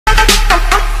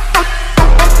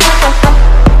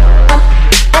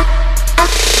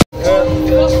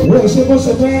bó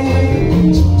ṣe fẹ́.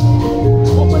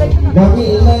 Gbàgbé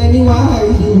ilẹ̀ níwá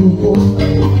ìdìbò.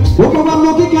 Gbogbo bá mọ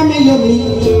kíkẹ́ mi lọ mi.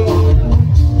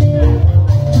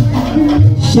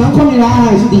 Ṣàkóyèrè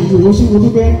àìsí ìdìbò sí mo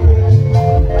dúpẹ́.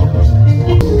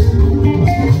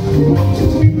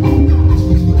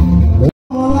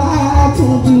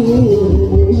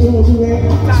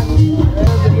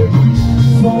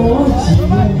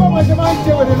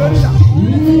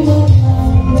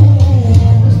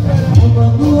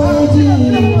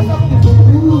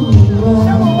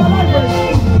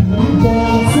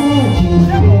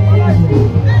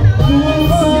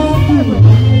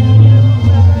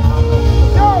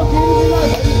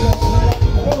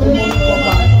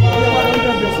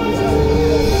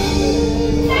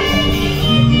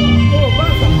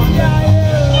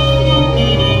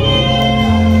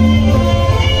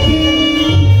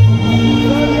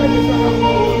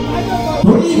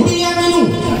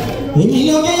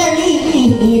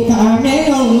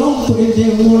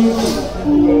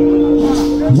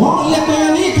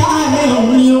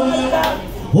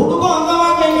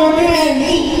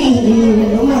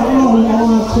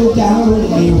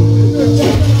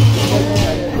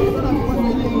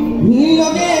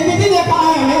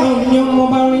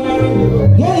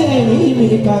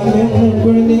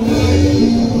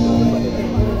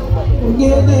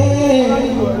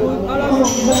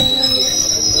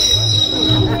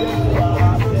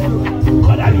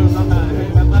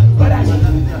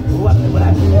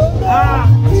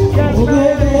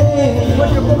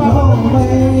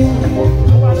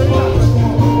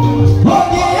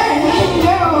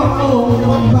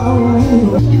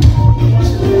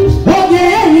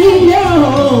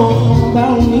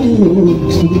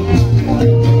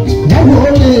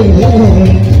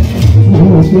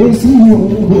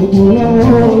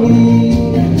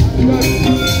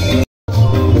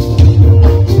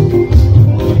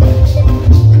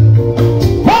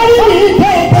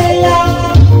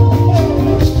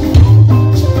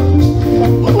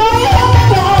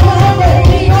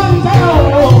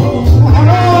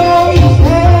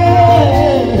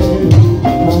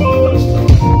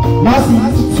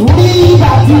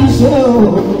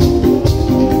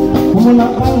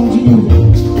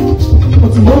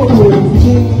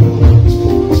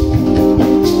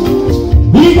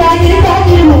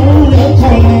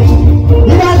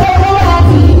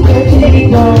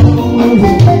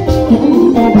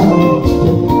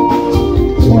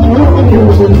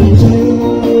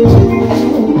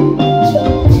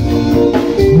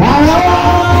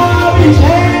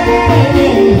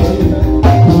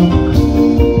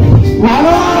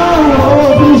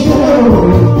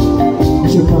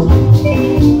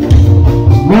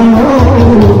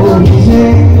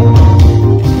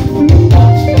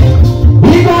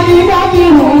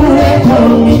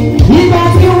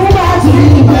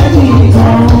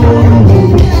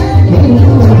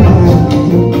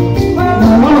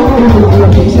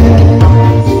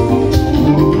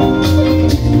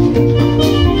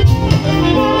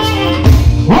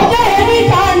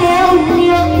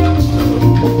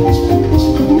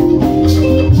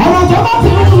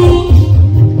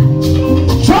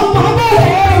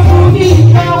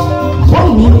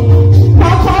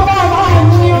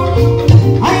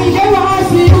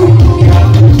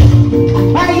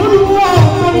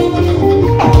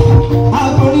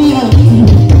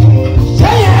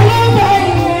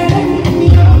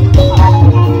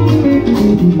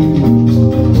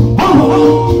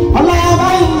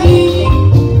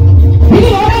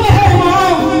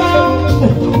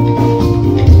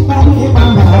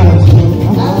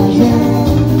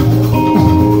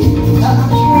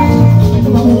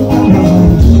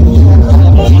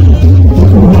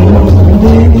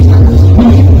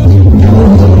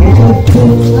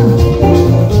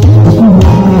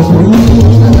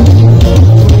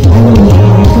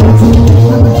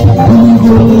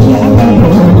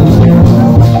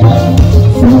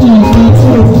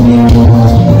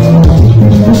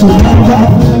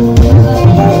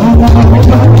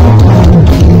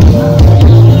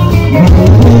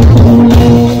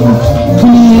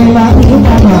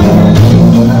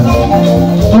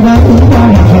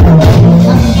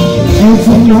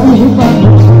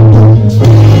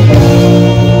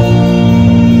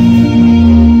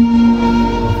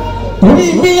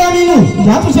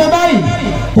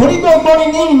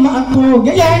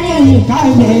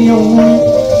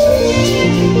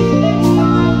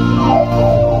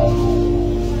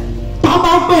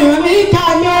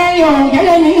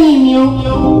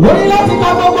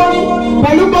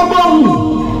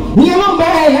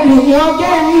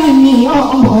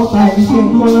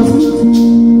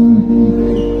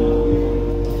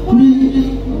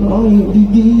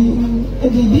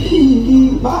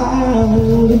 Gracias.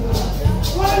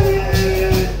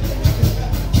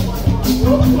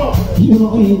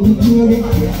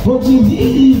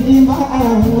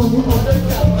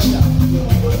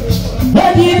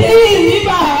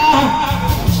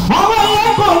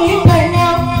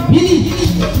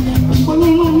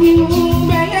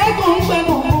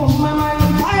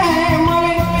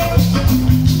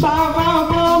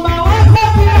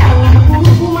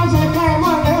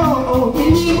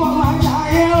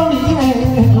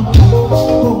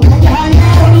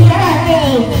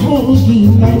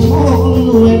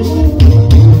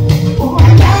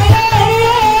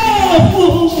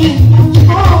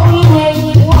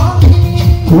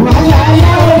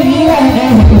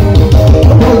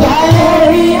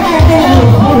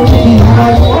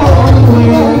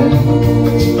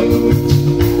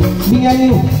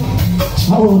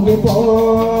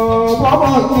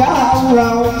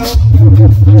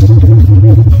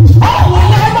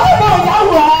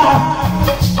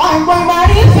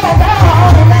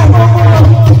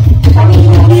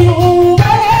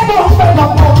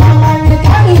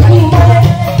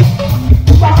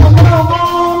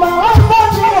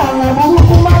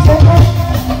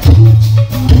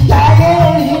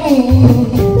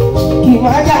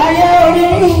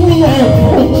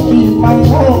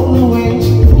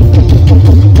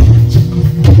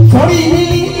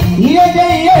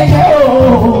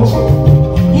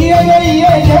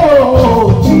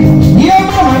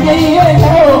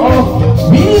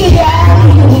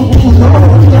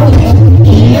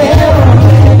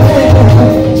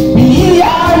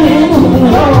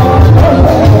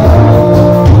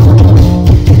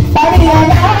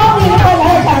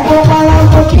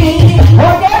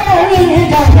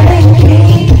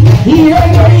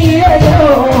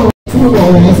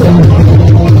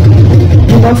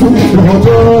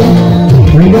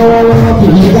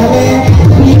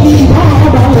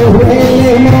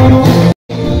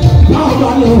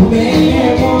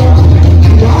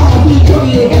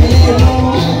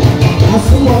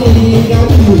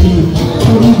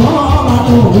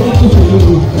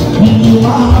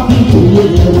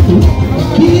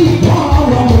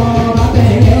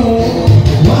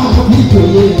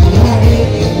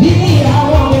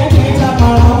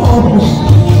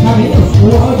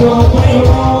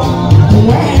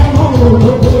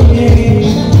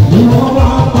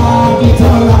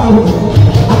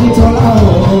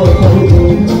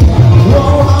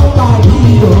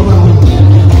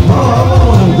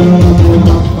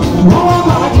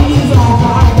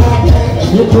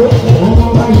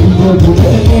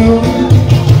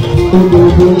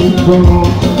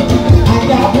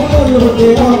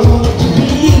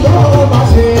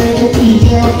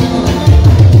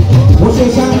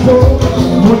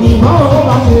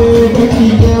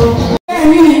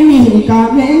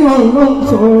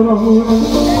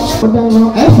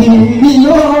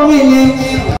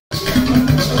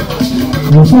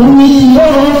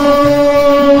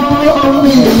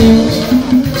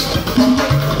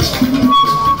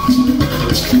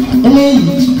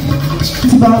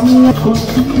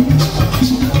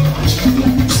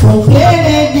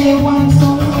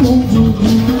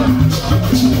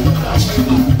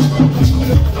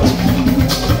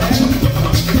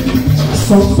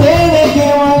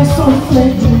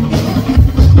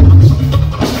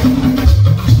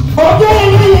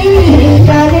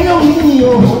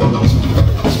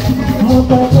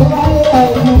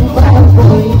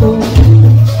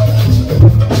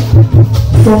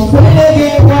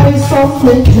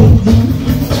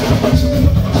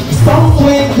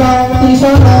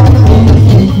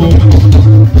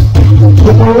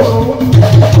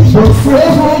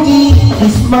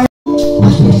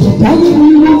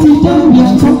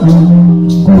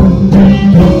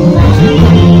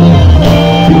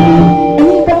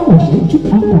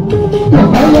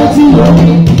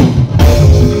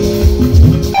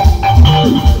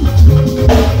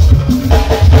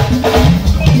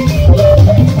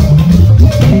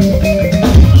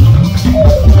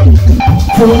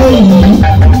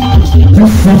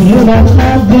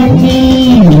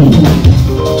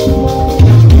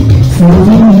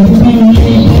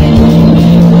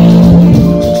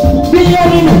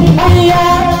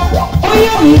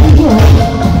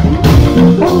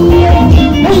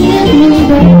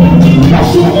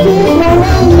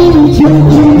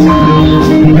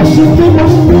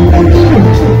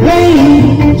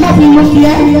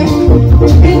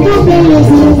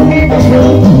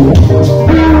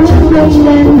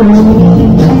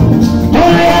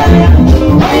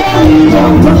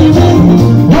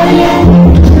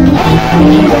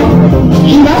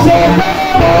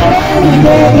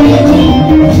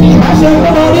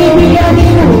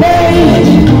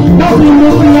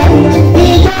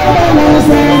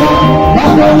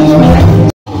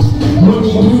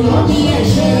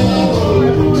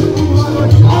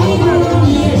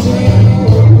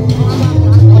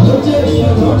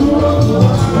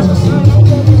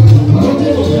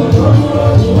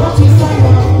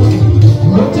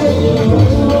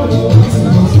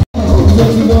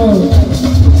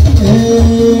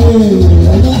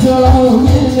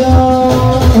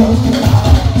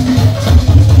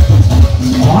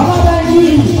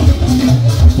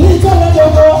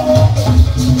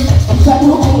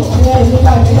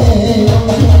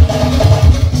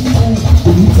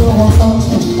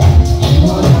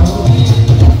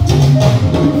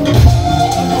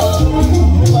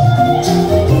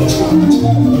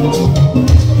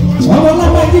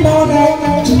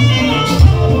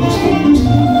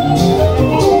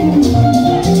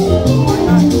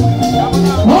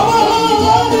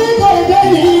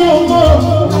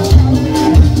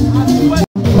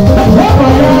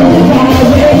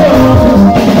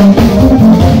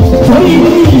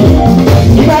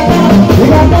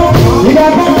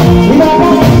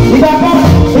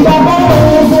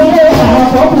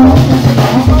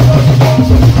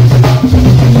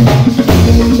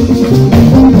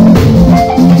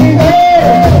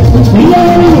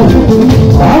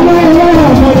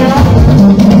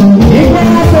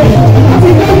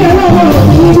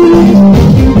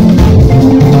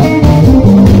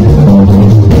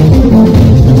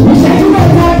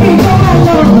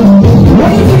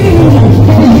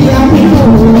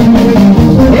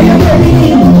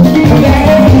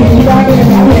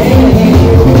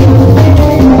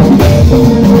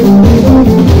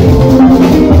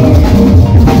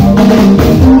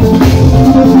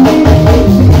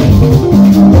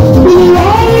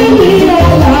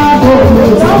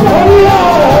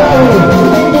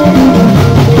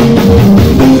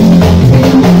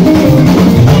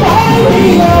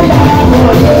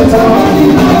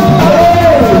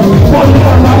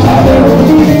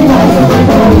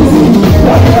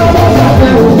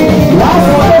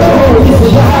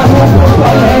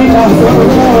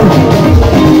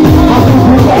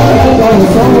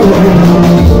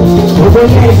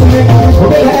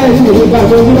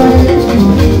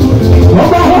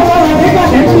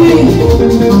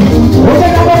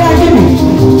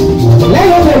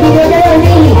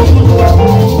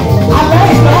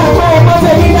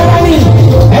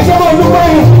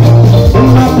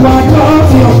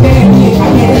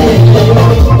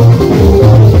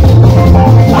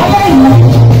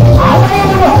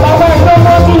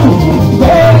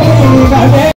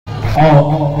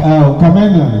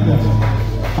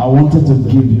 I wanted to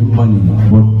give you money,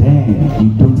 but then you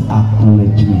don't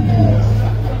acknowledge me.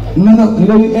 No, you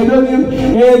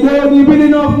don't even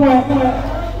enough.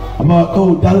 About,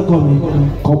 oh, that'll call me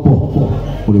couple.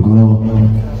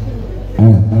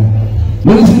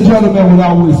 Ladies and gentlemen,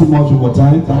 without wasting much of your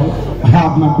time, I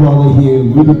have my brother here.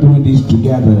 We'll be doing this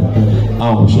together.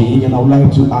 Oh, Shane, and I would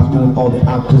like to ask all the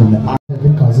actors and the actors.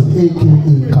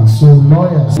 AKA Castle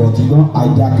Lawyers. But you don't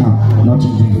hijack him, not to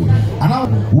do it. And now,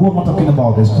 who am I talking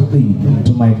about? This strictly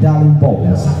to my darling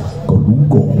boss,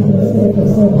 Godungo.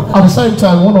 At the same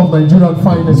time, one of Nigerian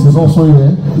finest is also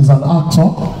here. He's an actor.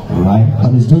 Right.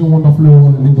 And he's doing wonderfully well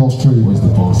in the industry. Where's the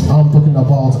boss? I'm talking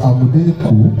about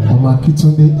Amudeku,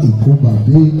 Amakitunde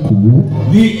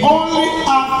Ikobadeku. The only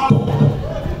actor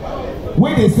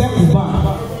when they set the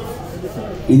band,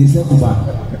 it is set the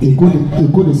band. It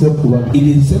could be set Kuban. It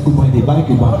is set Kuban, they buy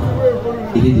Kuban.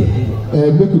 It is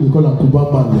there. Make you call a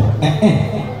Kuban man.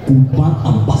 Kuban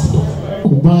ambassador.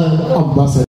 Kuban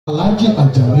ambassador. Alhaji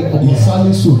Ajani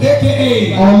Omisalisu.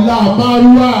 AKA Ola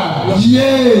Marua.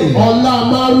 Yeah. Ola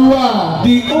Marua.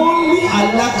 The only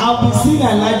Alhaji, I've been seeing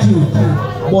Alhaji,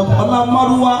 but Ola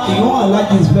Marua, you know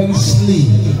Alhaji is very slim.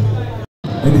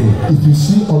 If you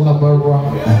see Ola Marua,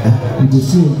 you will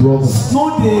see him brother.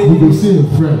 You will see him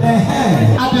friend.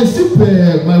 And they see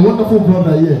my wonderful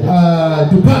brother here.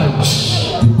 The bench.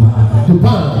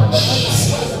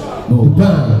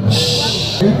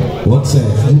 What's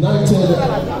that? United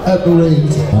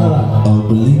Emirates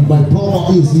Arab. My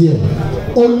brother is here.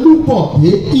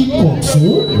 Olúbọ̀dé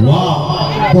Ìkọ̀tún. Wow.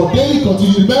 Bọ̀dé Ìkọ̀tún,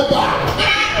 you remember?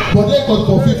 Bọ̀dé Ìkọ̀tún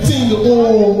for 15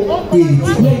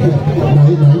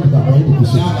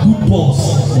 good boss.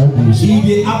 He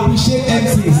dey appreciate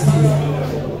MCs.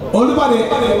 Olúbọ̀dé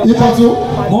Ìkọ̀tún.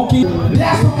 Monkey.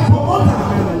 There's some promoter.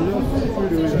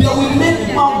 They will make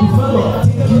man develop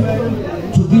take you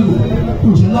to Europe, to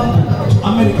London, to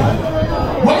America.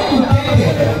 When you get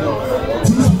there,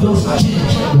 things will just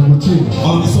change. They will change.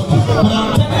 On the subject. But I'm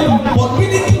telling you, but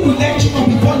military will let you know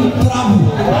before you travel.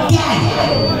 Guy,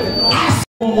 ask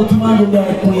for what you want to do.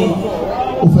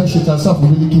 O fẹ́ ṣe transfer for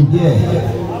miliki.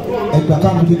 Yeah. ẹgbẹ́ ká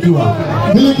Miliki wa.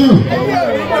 Miliki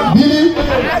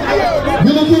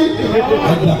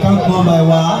ẹgbẹ́ ká nọ́mbà ẹ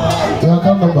wá. Ẹgbẹ́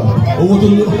ká nọ́mbà. Owó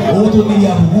tó ní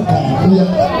ìyá àbùkù kan.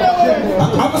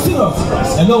 I'm serious.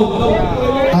 Hello.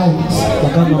 Ayi ẹgbẹ́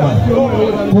ká nọ́mbà ẹ.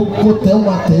 Kó tẹ́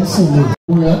wá tẹ́ sí mi.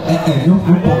 No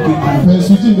pocket.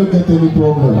 Fẹ̀sùtì no get any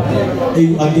problem.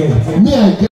 Again. Me I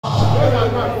get.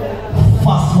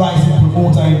 Fast rising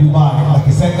promoter in Dubai. Like I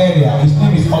said earlier, his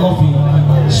name is Olofi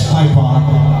Sniper.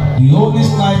 The only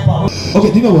sniper.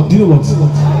 Okay, do you know what?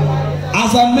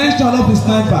 As I mentioned, Olofi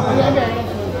Sniper.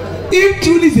 If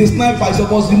truly is a sniper, he's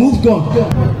supposed to remove gun.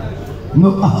 No,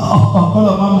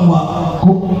 ọ̀pọ̀lọpọ̀ máa mú wa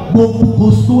kò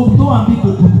so tó wà ní kò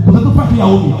tó pàtó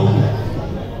ìyàwó mi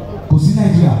kò sí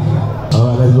Nàìjíríà.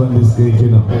 Alright, let's run this game, you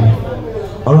know.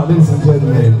 Alright, ladies and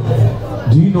gentlemen,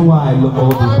 do you know why I love all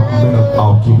the men of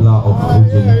our Qibla of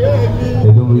Fuji?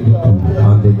 They don't really do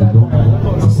and they don't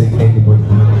forsake anybody.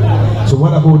 So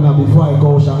what about now, before I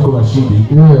call Shanko Rashidi,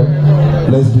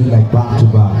 let's do it like back to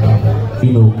back.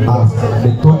 You know, as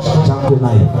they touch Shanko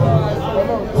life,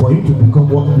 for you to become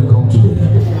what you become today,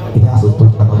 it has to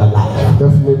touch another life.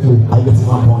 Definitely. I get to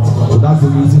my point. So that's the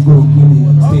reason we'll give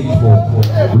the stage for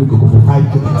Coco for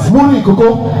 5 minutes. Morning, Coco.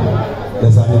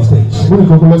 Let's have your stage. Morning,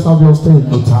 Coco. Let's have your stage.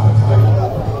 No time.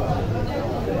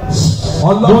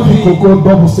 Morning, Coco.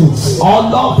 Double six.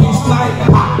 All of his life.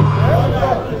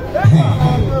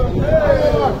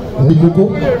 Hey, Coco.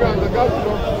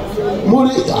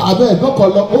 Morning. Abeg, don't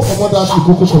call up. Oh, come on, that's the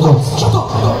Coco. Shut up.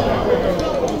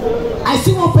 I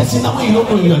see one person that you don't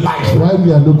know in your life. Why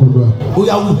we are no good? Oh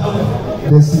yeah, who?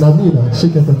 There's Lamina,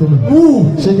 Shake Entertainment.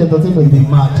 Who? Shake Entertainment. Be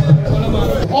mad.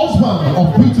 Husband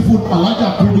of beautiful Malaika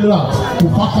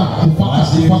Kufaka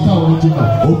original.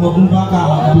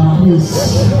 Please.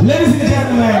 Ladies and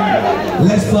gentlemen,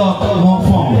 let's talk more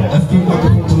fun. Let's give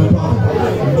microphone to my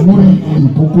brother. Muri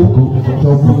Ikoko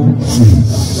double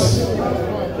six.